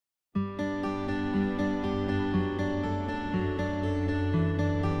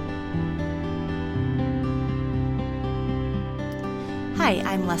Hi,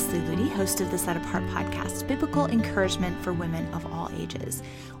 I'm Leslie Ludy, host of the Set Apart podcast, Biblical Encouragement for Women of All Ages.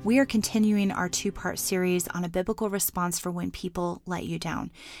 We are continuing our two-part series on a biblical response for when people let you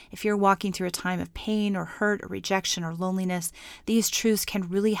down. If you're walking through a time of pain or hurt or rejection or loneliness, these truths can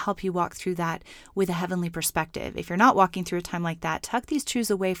really help you walk through that with a heavenly perspective. If you're not walking through a time like that, tuck these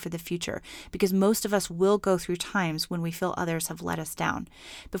truths away for the future, because most of us will go through times when we feel others have let us down.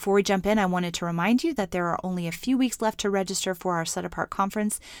 Before we jump in, I wanted to remind you that there are only a few weeks left to register for our Set Apart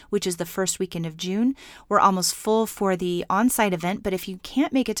conference, which is the first weekend of June. We're almost full for the on-site event, but if you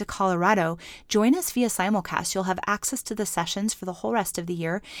can't make it to Colorado, join us via simulcast. You'll have access to the sessions for the whole rest of the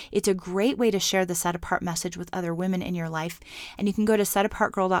year. It's a great way to share the Set Apart message with other women in your life. And you can go to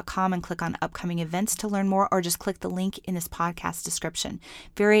setapartgirl.com and click on upcoming events to learn more, or just click the link in this podcast description.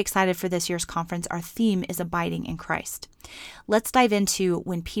 Very excited for this year's conference. Our theme is Abiding in Christ. Let's dive into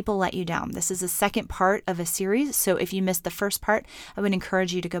When People Let You Down. This is the second part of a series, so if you missed the first part, I would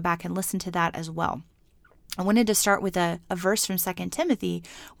encourage you to go back and listen to that as well. I wanted to start with a verse from 2 Timothy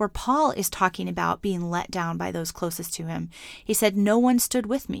where Paul is talking about being let down by those closest to him. He said, "No one stood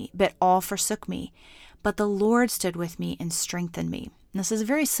with me, but all forsook me. But the Lord stood with me and strengthened me." And this is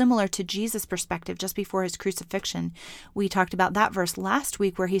very similar to Jesus' perspective just before his crucifixion. We talked about that verse last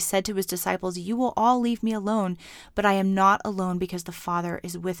week where he said to his disciples, "You will all leave me alone, but I am not alone because the Father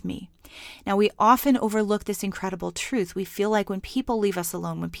is with me." Now, we often overlook this incredible truth. We feel like when people leave us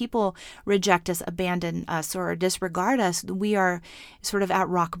alone, when people reject us, abandon us, or disregard us, we are sort of at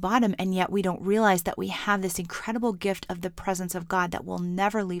rock bottom, and yet we don't realize that we have this incredible gift of the presence of God that will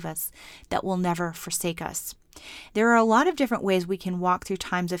never leave us, that will never forsake us. There are a lot of different ways we can walk through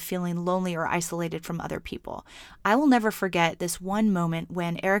times of feeling lonely or isolated from other people. I will never forget this one moment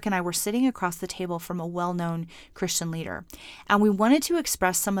when Eric and I were sitting across the table from a well-known Christian leader, and we wanted to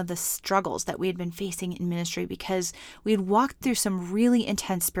express some of the struggles that we had been facing in ministry because we had walked through some really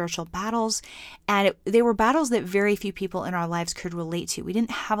intense spiritual battles, and they were battles that very few people in our lives could relate to. We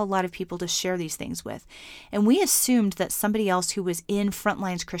didn't have a lot of people to share these things with, and we assumed that somebody else who was in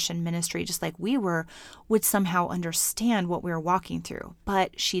Frontlines Christian ministry, just like we were, would somehow understand what we were walking through,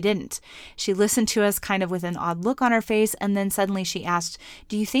 but she didn't. She listened to us kind of with an odd look on her face, and then suddenly she asked,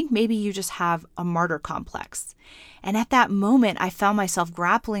 "Do you think maybe you just have a martyr complex?" And at that moment, I found myself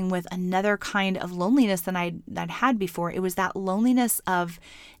grappling with another kind of loneliness than I'd had before. It was that loneliness of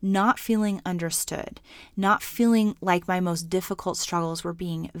not feeling understood, not feeling like my most difficult struggles were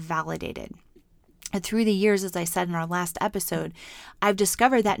being validated. And through the years, as I said in our last episode, I've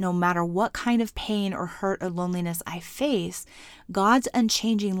discovered that no matter what kind of pain or hurt or loneliness I face, God's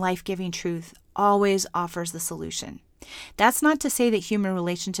unchanging, life-giving truth always offers the solution. That's not to say that human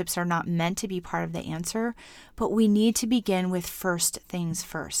relationships are not meant to be part of the answer, but we need to begin with first things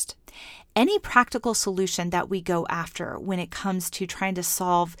first. Any practical solution that we go after when it comes to trying to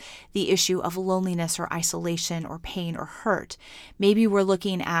solve the issue of loneliness or isolation or pain or hurt, maybe we're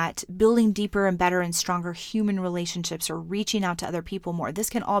looking at building deeper and better and stronger human relationships or reaching out to other people more. This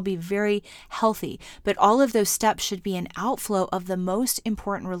can all be very healthy, but all of those steps should be an outflow of the most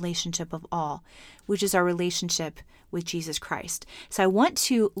important relationship of all, which is our relationship with Jesus Christ. So I want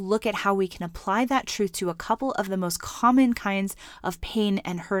to look at how we can apply that truth to a couple of the most common kinds of pain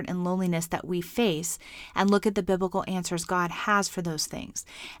and hurt and loneliness that we face, and look at the biblical answers God has for those things.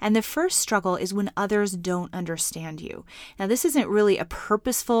 And the first struggle is when others don't understand you. Now, this isn't really a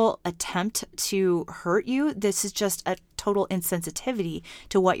purposeful attempt to hurt you. This is just a total insensitivity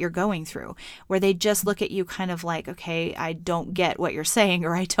to what you're going through, where they just look at you kind of like, okay, I don't get what you're saying,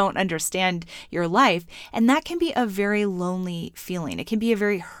 or I don't understand your life. And that can be a very lonely feeling. It can be a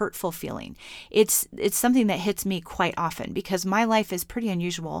very hurtful feeling. It's something that hits me quite often because my life is pretty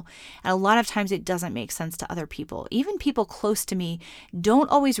unusual. And a lot of times it doesn't make sense to other people. Even people close to me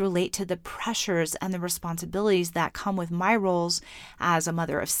don't always relate to the pressures and the responsibilities that come with my roles as a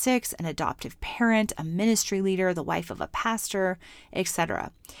mother of 6, an adoptive parent, a ministry leader, the wife of a pastor,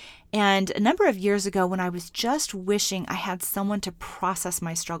 etc. And a number of years ago, when I was just wishing I had someone to process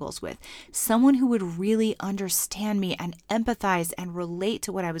my struggles with, someone who would really understand me and empathize and relate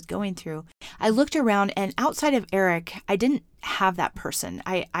to what I was going through, I looked around, and outside of Eric, I didn't have that person.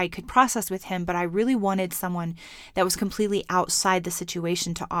 I could process with him, but I really wanted someone that was completely outside the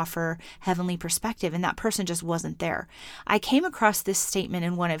situation to offer heavenly perspective, and that person just wasn't there. I came across this statement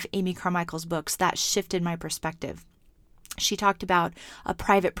in one of Amy Carmichael's books that shifted my perspective. She talked about a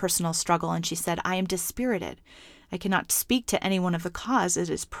private personal struggle, and she said, "I am dispirited. I cannot speak to anyone of the cause. It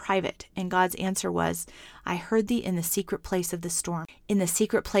is private." And God's answer was, "I heard thee in the secret place of the storm. In the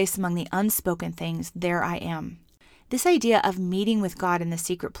secret place among the unspoken things, there I am." This idea of meeting with God in the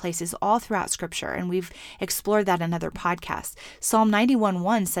secret place is all throughout Scripture, and we've explored that in other podcasts. Psalm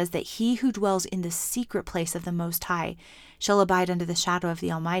 91:1 says that he who dwells in the secret place of the Most High shall abide under the shadow of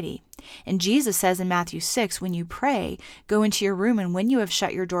the Almighty. And Jesus says in Matthew 6, when you pray, go into your room, and when you have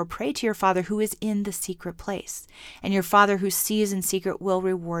shut your door, pray to your Father who is in the secret place. And your Father who sees in secret will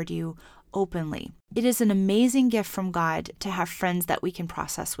reward you openly. It is an amazing gift from God to have friends that we can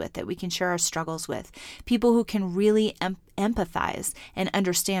process with, that we can share our struggles with, people who can really empathize and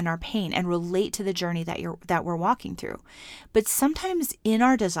understand our pain and relate to the journey that we're walking through. But sometimes in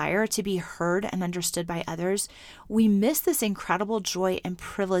our desire to be heard and understood by others, we miss this incredible joy and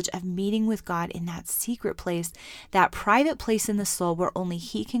privilege of meeting with God in that secret place, that private place in the soul where only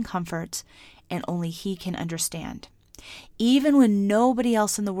He can comfort and only He can understand. Even when nobody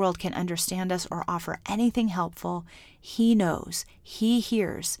else in the world can understand us or offer anything helpful, He knows, He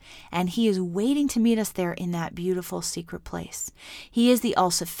hears, and He is waiting to meet us there in that beautiful secret place. He is the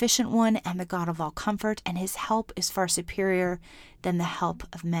all-sufficient one and the God of all comfort, and His help is far superior than the help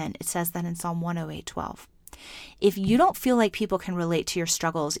of men. It says that in Psalm 108:12. If you don't feel like people can relate to your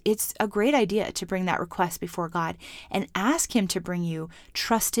struggles, it's a great idea to bring that request before God and ask Him to bring you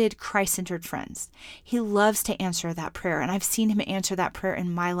trusted, Christ-centered friends. He loves to answer that prayer, and I've seen Him answer that prayer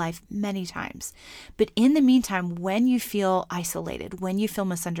in my life many times. But in the meantime, when you feel isolated, when you feel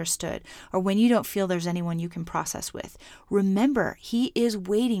misunderstood, or when you don't feel there's anyone you can process with, remember, He is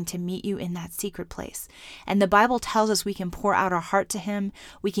waiting to meet you in that secret place. And the Bible tells us we can pour out our heart to Him,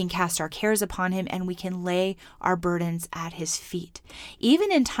 we can cast our cares upon Him, and we can lay our burdens at His feet. Even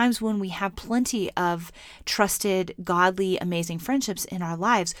in times when we have plenty of trusted, godly, amazing friendships in our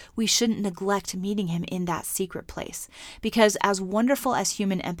lives, we shouldn't neglect meeting Him in that secret place. Because as wonderful as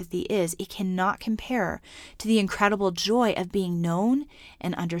human empathy is, it cannot compare to the incredible joy of being known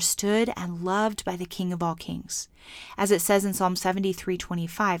and understood and loved by the King of all kings. As it says in Psalm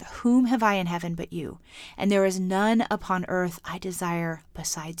 73:25, whom have I in heaven but you? And there is none upon earth I desire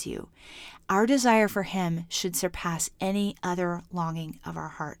besides you. Our desire for Him should surpass any other longing of our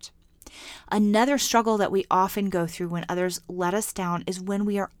heart. Another struggle that we often go through when others let us down is when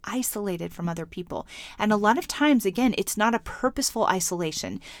we are isolated from other people. And a lot of times, again, it's not a purposeful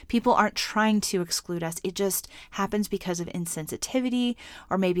isolation. People aren't trying to exclude us. It just happens because of insensitivity,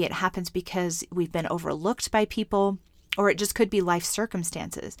 or maybe it happens because we've been overlooked by people. Or it just could be life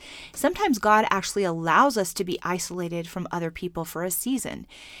circumstances. Sometimes God actually allows us to be isolated from other people for a season.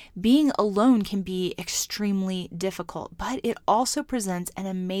 Being alone can be extremely difficult, but it also presents an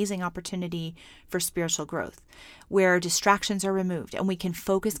amazing opportunity for spiritual growth, where distractions are removed and we can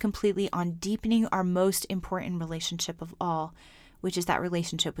focus completely on deepening our most important relationship of all, which is that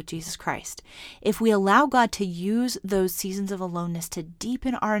relationship with Jesus Christ. If we allow God to use those seasons of aloneness to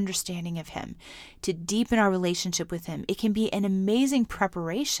deepen our understanding of Him, to deepen our relationship with Him, it can be an amazing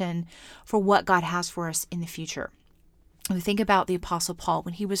preparation for what God has for us in the future. We think about the Apostle Paul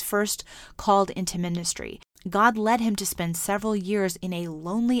when he was first called into ministry. God led him to spend several years in a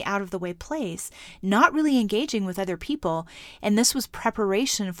lonely, out-of-the-way place, not really engaging with other people, and this was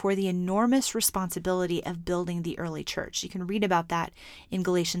preparation for the enormous responsibility of building the early church. You can read about that in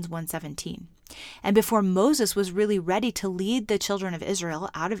Galatians 1:17. And before Moses was really ready to lead the children of Israel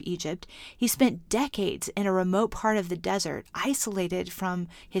out of Egypt, he spent decades in a remote part of the desert, isolated from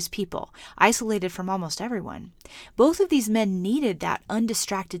his people, isolated from almost everyone. Both of these men needed that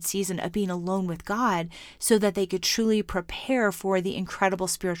undistracted season of being alone with God so that they could truly prepare for the incredible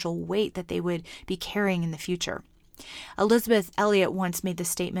spiritual weight that they would be carrying in the future. Elizabeth Elliot once made the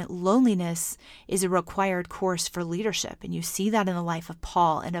statement, loneliness is a required course for leadership. And you see that in the life of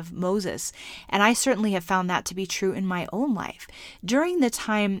Paul and of Moses. And I certainly have found that to be true in my own life. During the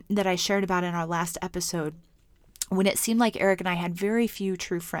time that I shared about in our last episode, when it seemed like Eric and I had very few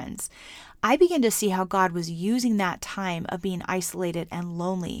true friends, I began to see how God was using that time of being isolated and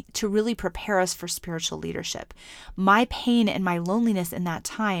lonely to really prepare us for spiritual leadership. My pain and my loneliness in that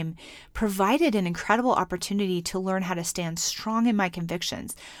time provided an incredible opportunity to learn how to stand strong in my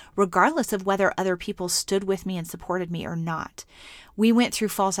convictions, regardless of whether other people stood with me and supported me or not. We went through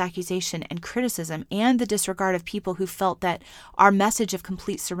false accusation and criticism and the disregard of people who felt that our message of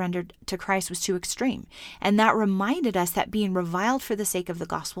complete surrender to Christ was too extreme. And that reminded us that being reviled for the sake of the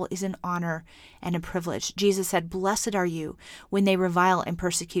gospel is an honor and a privilege. Jesus said, "Blessed are you when they revile and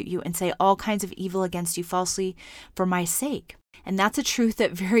persecute you and say all kinds of evil against you falsely for my sake." And that's a truth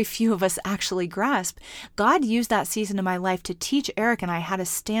that very few of us actually grasp. God used that season of my life to teach Eric and I how to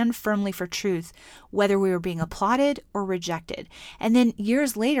stand firmly for truth, whether we were being applauded or rejected. And then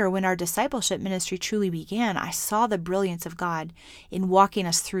years later, when our discipleship ministry truly began, I saw the brilliance of God in walking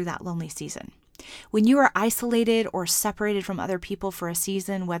us through that lonely season. When you are isolated or separated from other people for a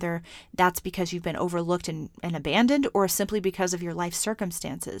season, whether that's because you've been overlooked and abandoned or simply because of your life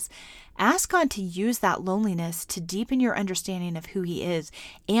circumstances, ask God to use that loneliness to deepen your understanding of who He is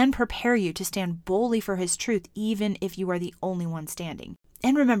and prepare you to stand boldly for His truth, even if you are the only one standing.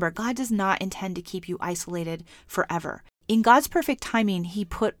 And remember, God does not intend to keep you isolated forever. In God's perfect timing, He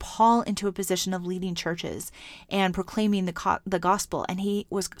put Paul into a position of leading churches and proclaiming the gospel, and he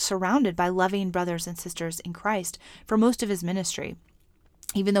was surrounded by loving brothers and sisters in Christ for most of his ministry,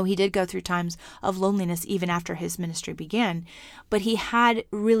 even though he did go through times of loneliness even after his ministry began. But he had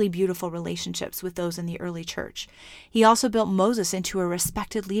really beautiful relationships with those in the early church. He also built Moses into a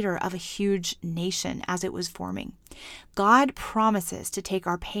respected leader of a huge nation as it was forming. God promises to take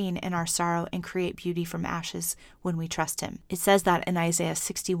our pain and our sorrow and create beauty from ashes when we trust Him. It says that in Isaiah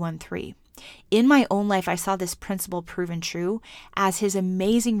 61:3. In my own life, I saw this principle proven true as His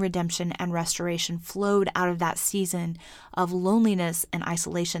amazing redemption and restoration flowed out of that season of loneliness and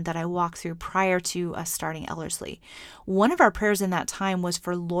isolation that I walked through prior to us starting Ellerslie. One of our prayers in that time was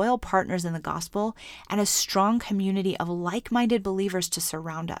for loyal partners in the gospel and a strong community of like-minded believers to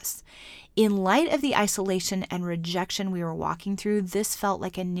surround us. In light of the isolation and rejection we were walking through, this felt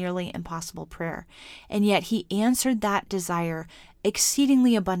like a nearly impossible prayer. And yet He answered that desire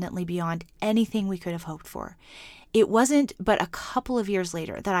exceedingly abundantly beyond anything we could have hoped for. It wasn't but a couple of years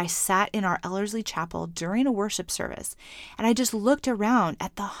later that I sat in our Ellerslie Chapel during a worship service, and I just looked around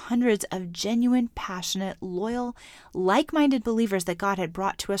at the hundreds of genuine, passionate, loyal, like-minded believers that God had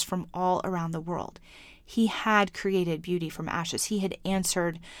brought to us from all around the world. He had created beauty from ashes. He had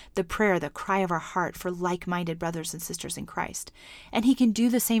answered the prayer, the cry of our heart for like-minded brothers and sisters in Christ. And He can do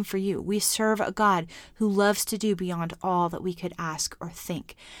the same for you. We serve a God who loves to do beyond all that we could ask or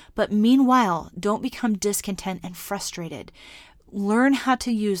think. But meanwhile, don't become discontent and frustrated. Learn how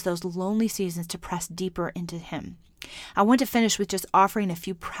to use those lonely seasons to press deeper into Him. I want to finish with just offering a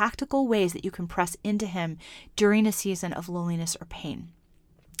few practical ways that you can press into Him during a season of loneliness or pain.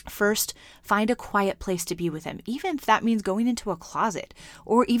 First, find a quiet place to be with Him, even if that means going into a closet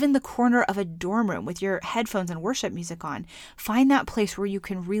or even the corner of a dorm room with your headphones and worship music on. Find that place where you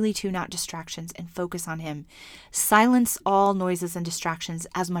can really tune out distractions and focus on Him. Silence all noises and distractions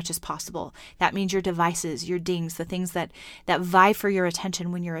as much as possible. That means your devices, your dings, the things that vie for your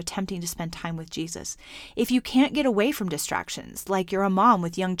attention when you're attempting to spend time with Jesus. If you can't get away from distractions, like you're a mom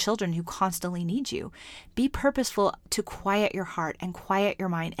with young children who constantly need you, be purposeful to quiet your heart and quiet your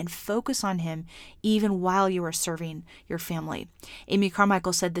mind and focus on Him even while you are serving your family. Amy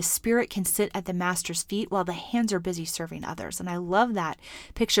Carmichael said, "The Spirit can sit at the Master's feet while the hands are busy serving others." And I love that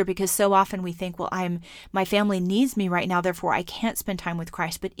picture because so often we think, well, my family needs me right now, therefore I can't spend time with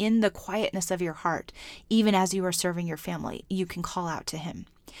Christ. But in the quietness of your heart, even as you are serving your family, you can call out to Him.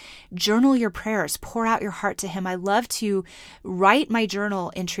 Journal your prayers, pour out your heart to Him. I love to write my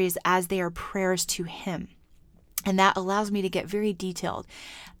journal entries as they are prayers to Him. And that allows me to get very detailed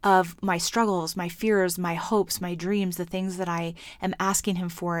of my struggles, my fears, my hopes, my dreams, the things that I am asking Him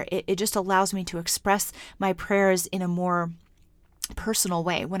for. It just allows me to express my prayers in a more personal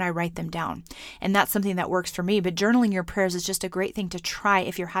way when I write them down. And that's something that works for me. But journaling your prayers is just a great thing to try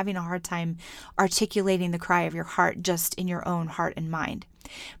if you're having a hard time articulating the cry of your heart just in your own heart and mind.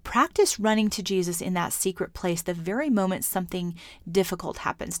 Practice running to Jesus in that secret place the very moment something difficult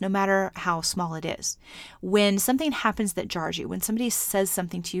happens, no matter how small it is. When something happens that jars you, when somebody says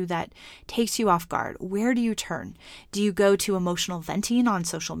something to you that takes you off guard, where do you turn? Do you go to emotional venting on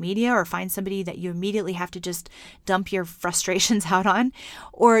social media or find somebody that you immediately have to just dump your frustrations out on?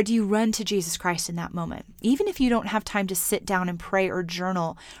 Or do you run to Jesus Christ in that moment? Even if you don't have time to sit down and pray or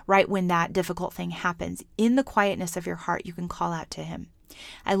journal right when that difficult thing happens, in the quietness of your heart, you can call out to Him.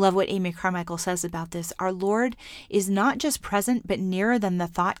 I love what Amy Carmichael says about this. Our Lord is not just present, but nearer than the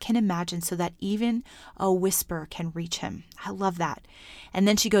thought can imagine, so that even a whisper can reach Him. I love that. And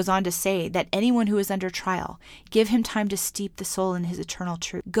then she goes on to say that anyone who is under trial, give him time to steep the soul in His eternal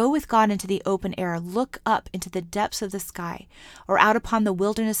truth. Go with God into the open air, look up into the depths of the sky, or out upon the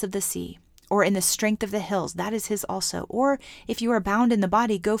wilderness of the sea, or in the strength of the hills, that is His also. Or if you are bound in the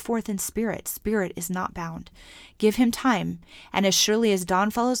body, go forth in spirit. Spirit is not bound. Give Him time, and as surely as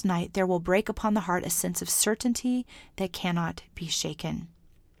dawn follows night, there will break upon the heart a sense of certainty that cannot be shaken.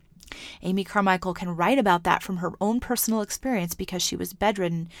 Amy Carmichael can write about that from her own personal experience because she was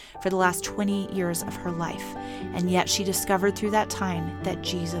bedridden for the last 20 years of her life, and yet she discovered through that time that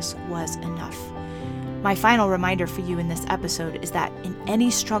Jesus was enough. My final reminder for you in this episode is that in any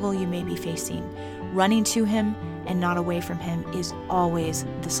struggle you may be facing, running to Him and not away from Him is always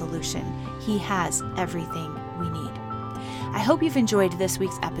the solution. He has everything we need. I hope you've enjoyed this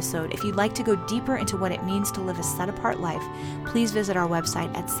week's episode. If you'd like to go deeper into what it means to live a set-apart life, please visit our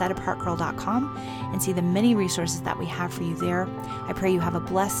website at setapartgirl.com and see the many resources that we have for you there. I pray you have a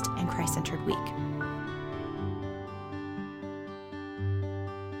blessed and Christ-centered week.